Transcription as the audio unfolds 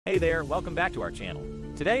Hey there, welcome back to our channel.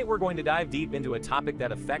 Today we're going to dive deep into a topic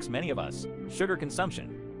that affects many of us, sugar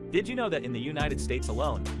consumption. Did you know that in the United States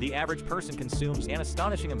alone, the average person consumes an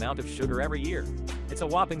astonishing amount of sugar every year? It's a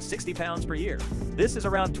whopping 60 pounds per year. This is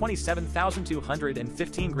around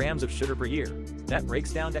 27,215 grams of sugar per year. That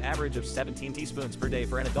breaks down to average of 17 teaspoons per day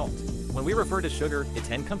for an adult. When we refer to sugar, it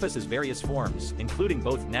encompasses various forms, including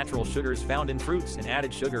both natural sugars found in fruits and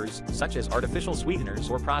added sugars, such as artificial sweeteners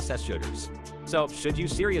or processed sugars. So, should you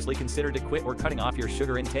seriously consider to quit or cutting off your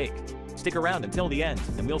sugar intake? Stick around until the end,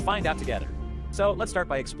 and we'll find out together. So, let's start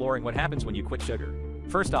by exploring what happens when you quit sugar.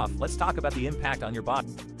 First off, let's talk about the impact on your body.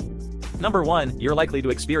 Number 1, you're likely to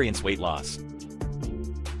experience weight loss.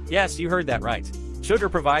 Yes, you heard that right. Sugar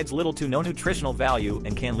provides little to no nutritional value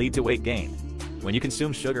and can lead to weight gain. When you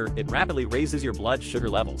consume sugar, it rapidly raises your blood sugar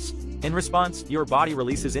levels. In response, your body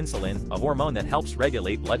releases insulin, a hormone that helps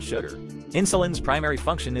regulate blood sugar. Insulin's primary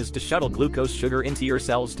function is to shuttle glucose sugar into your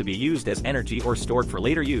cells to be used as energy or stored for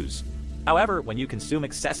later use. However, when you consume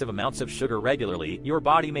excessive amounts of sugar regularly, your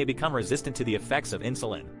body may become resistant to the effects of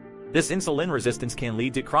insulin. This insulin resistance can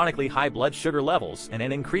lead to chronically high blood sugar levels and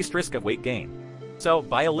an increased risk of weight gain. So,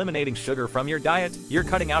 by eliminating sugar from your diet, you're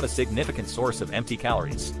cutting out a significant source of empty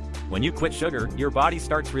calories. When you quit sugar, your body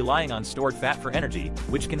starts relying on stored fat for energy,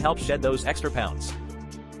 which can help shed those extra pounds.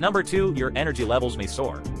 Number 2, your energy levels may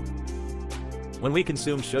soar. When we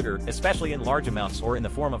consume sugar, especially in large amounts or in the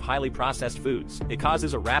form of highly processed foods, it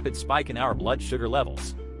causes a rapid spike in our blood sugar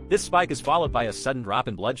levels. This spike is followed by a sudden drop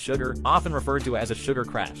in blood sugar, often referred to as a sugar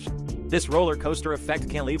crash. This roller coaster effect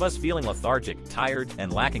can leave us feeling lethargic, tired,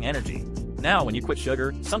 and lacking energy. Now, when you quit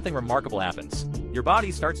sugar, something remarkable happens. Your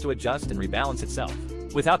body starts to adjust and rebalance itself.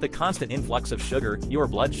 Without the constant influx of sugar, your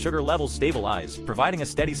blood sugar levels stabilize, providing a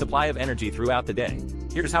steady supply of energy throughout the day.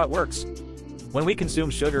 Here's how it works. When we consume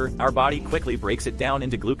sugar, our body quickly breaks it down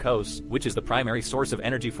into glucose, which is the primary source of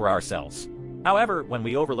energy for our cells. However, when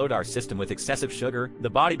we overload our system with excessive sugar, the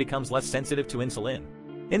body becomes less sensitive to insulin.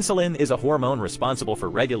 Insulin is a hormone responsible for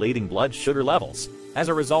regulating blood sugar levels. As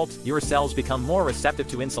a result, your cells become more receptive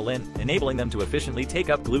to insulin, enabling them to efficiently take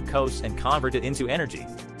up glucose and convert it into energy.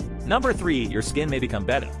 Number 3, your skin may become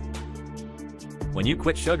better. When you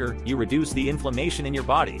quit sugar, you reduce the inflammation in your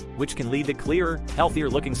body, which can lead to clearer,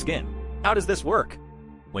 healthier-looking skin. How does this work?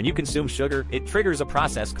 When you consume sugar, it triggers a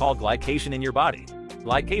process called glycation in your body.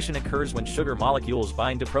 Glycation occurs when sugar molecules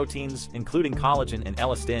bind to proteins, including collagen and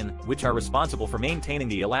elastin, which are responsible for maintaining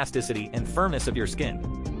the elasticity and firmness of your skin.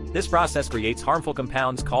 This process creates harmful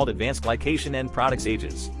compounds called advanced glycation end products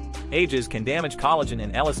AGEs. AGEs can damage collagen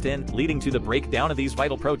and elastin, leading to the breakdown of these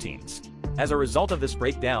vital proteins. As a result of this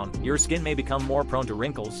breakdown, your skin may become more prone to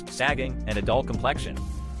wrinkles, sagging, and a dull complexion.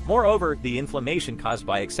 Moreover, the inflammation caused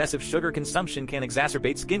by excessive sugar consumption can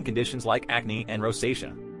exacerbate skin conditions like acne and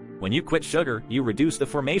rosacea. When you quit sugar, you reduce the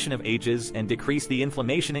formation of AGEs and decrease the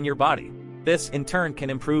inflammation in your body. This, in turn, can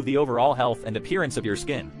improve the overall health and appearance of your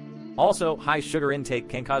skin. Also, high sugar intake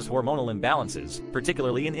can cause hormonal imbalances,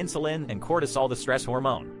 particularly in insulin and cortisol, the stress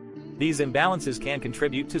hormone. These imbalances can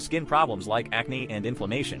contribute to skin problems like acne and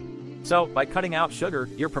inflammation. So, by cutting out sugar,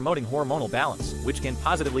 you're promoting hormonal balance, which can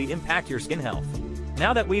positively impact your skin health.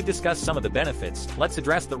 Now that we've discussed some of the benefits, let's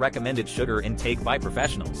address the recommended sugar intake by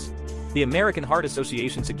professionals. The American Heart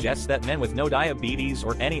Association suggests that men with no diabetes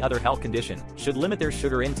or any other health condition should limit their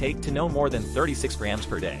sugar intake to no more than 36 grams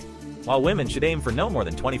per day, while women should aim for no more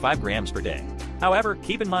than 25 grams per day. However,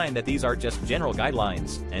 keep in mind that these are just general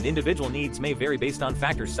guidelines, and individual needs may vary based on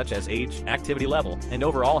factors such as age, activity level, and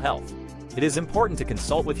overall health. It is important to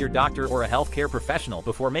consult with your doctor or a healthcare professional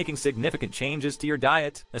before making significant changes to your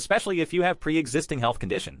diet, especially if you have pre-existing health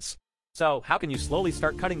conditions. So, how can you slowly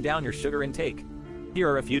start cutting down your sugar intake? Here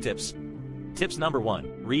are a few tips. Tips number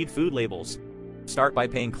 1. Read food labels. Start by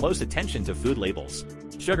paying close attention to food labels.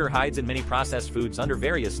 Sugar hides in many processed foods under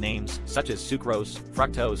various names, such as sucrose,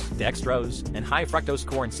 fructose, dextrose, and high fructose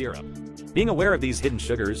corn syrup. Being aware of these hidden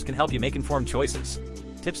sugars can help you make informed choices.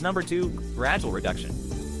 Tips number 2. Gradual reduction.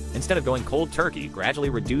 Instead of going cold turkey, gradually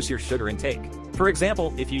reduce your sugar intake. For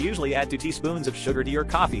example, if you usually add 2 teaspoons of sugar to your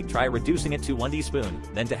coffee, try reducing it to 1 teaspoon,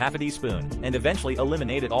 then to half a teaspoon, and eventually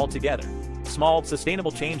eliminate it altogether. Small,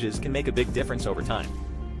 sustainable changes can make a big difference over time.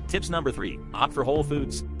 Tips number 3. Opt for whole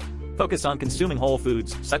foods. Focus on consuming whole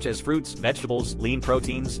foods, such as fruits, vegetables, lean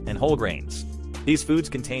proteins, and whole grains. These foods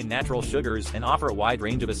contain natural sugars and offer a wide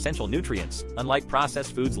range of essential nutrients, unlike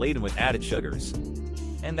processed foods laden with added sugars.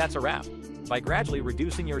 And that's a wrap. By gradually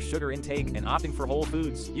reducing your sugar intake and opting for whole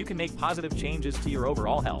foods, you can make positive changes to your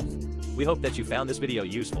overall health. We hope that you found this video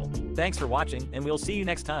useful. Thanks for watching, and we'll see you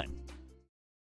next time.